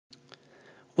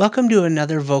Welcome to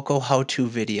another VOCO How-To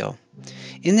video.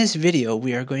 In this video,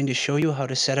 we are going to show you how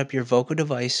to set up your VOCO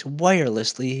device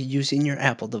wirelessly using your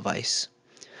Apple device.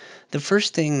 The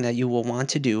first thing that you will want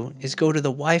to do is go to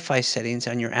the Wi-Fi settings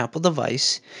on your Apple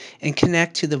device and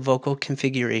connect to the VOCO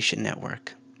configuration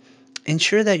network.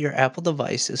 Ensure that your Apple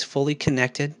device is fully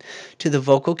connected to the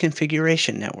VOCO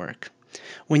configuration network.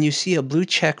 When you see a blue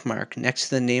check mark next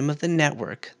to the name of the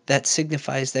network, that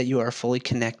signifies that you are fully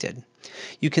connected.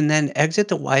 You can then exit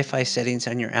the Wi-Fi settings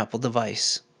on your Apple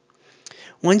device.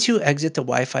 Once you exit the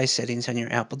Wi-Fi settings on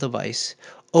your Apple device,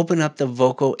 open up the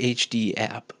VOCO HD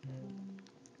app.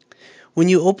 When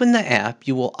you open the app,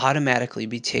 you will automatically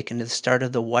be taken to the start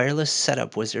of the wireless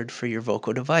setup wizard for your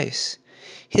VOCO device.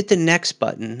 Hit the Next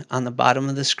button on the bottom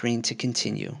of the screen to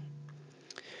continue.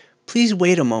 Please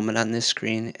wait a moment on this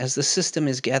screen as the system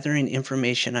is gathering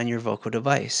information on your VOCO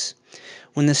device.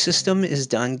 When the system is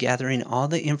done gathering all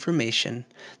the information,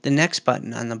 the Next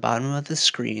button on the bottom of the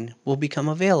screen will become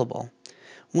available.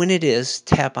 When it is,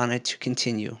 tap on it to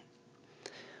continue.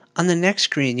 On the next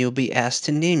screen, you'll be asked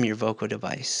to name your VOCO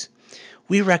device.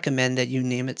 We recommend that you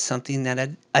name it something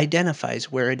that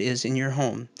identifies where it is in your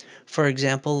home, for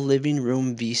example, living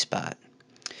room V-spot.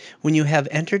 When you have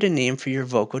entered a name for your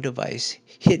VOCO device,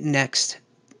 hit Next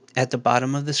at the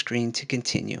bottom of the screen to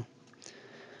continue.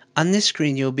 On this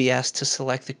screen, you'll be asked to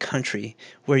select the country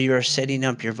where you are setting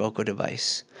up your VOCO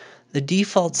device. The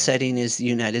default setting is the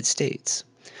United States.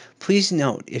 Please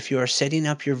note, if you are setting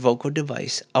up your VOCO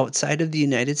device outside of the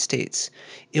United States,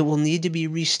 it will need to be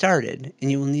restarted and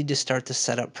you will need to start the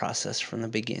setup process from the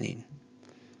beginning.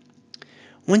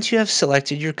 Once you have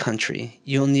selected your country,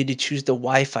 you will need to choose the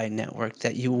Wi-Fi network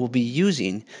that you will be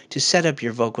using to set up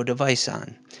your VOCO device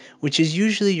on, which is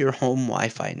usually your home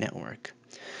Wi-Fi network.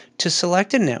 To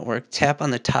select a network, tap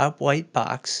on the top white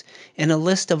box and a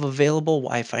list of available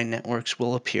Wi-Fi networks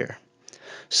will appear.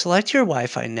 Select your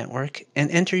Wi-Fi network and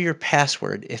enter your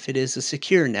password if it is a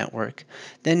secure network,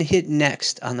 then hit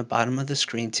Next on the bottom of the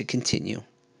screen to continue.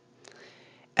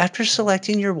 After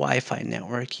selecting your Wi-Fi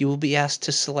network, you will be asked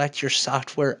to select your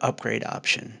software upgrade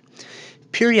option.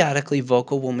 Periodically,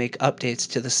 VOCO will make updates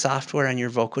to the software on your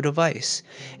VOCO device,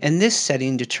 and this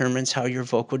setting determines how your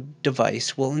VOCO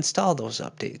device will install those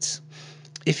updates.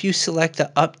 If you select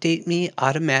the Update Me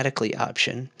Automatically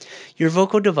option, your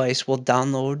VOCO device will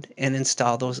download and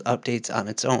install those updates on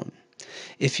its own.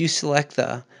 If you select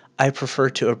the I prefer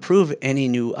to approve any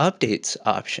new updates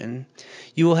option,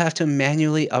 you will have to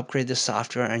manually upgrade the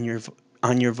software on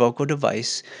your VOCO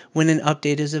device when an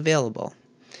update is available.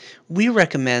 We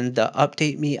recommend the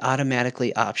Update Me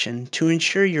Automatically option to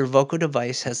ensure your VOCO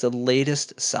device has the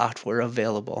latest software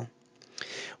available.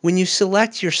 When you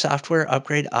select your software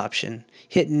upgrade option,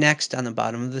 hit Next on the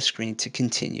bottom of the screen to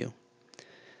continue.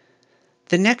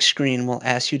 The next screen will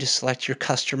ask you to select your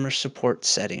customer support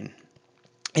setting.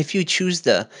 If you choose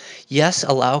the Yes,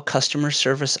 Allow Customer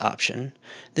Service option,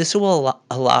 this will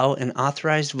allow an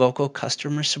authorized VOCO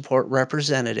customer support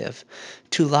representative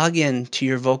to log in to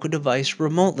your VOCO device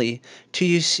remotely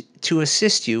to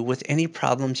assist you with any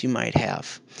problems you might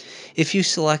have. If you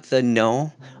select the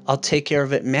No, I'll take care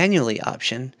of it manually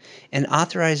option, an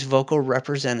authorized VOCO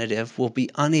representative will be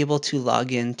unable to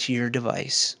log in to your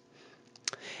device.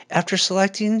 After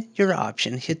selecting your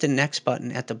option, hit the Next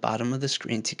button at the bottom of the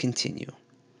screen to continue.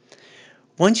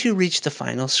 Once you reach the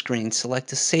final screen, select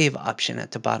the Save option at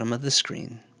the bottom of the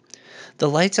screen. The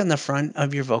lights on the front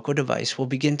of your VOCO device will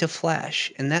begin to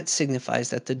flash, and that signifies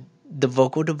that the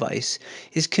VOCO device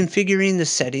is configuring the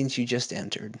settings you just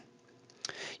entered.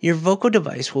 Your VOCO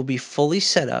device will be fully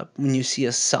set up when you see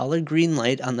a solid green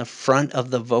light on the front of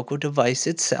the VOCO device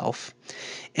itself,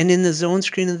 and in the zone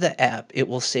screen of the app, it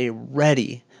will say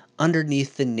Ready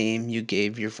underneath the name you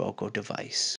gave your VOCO device.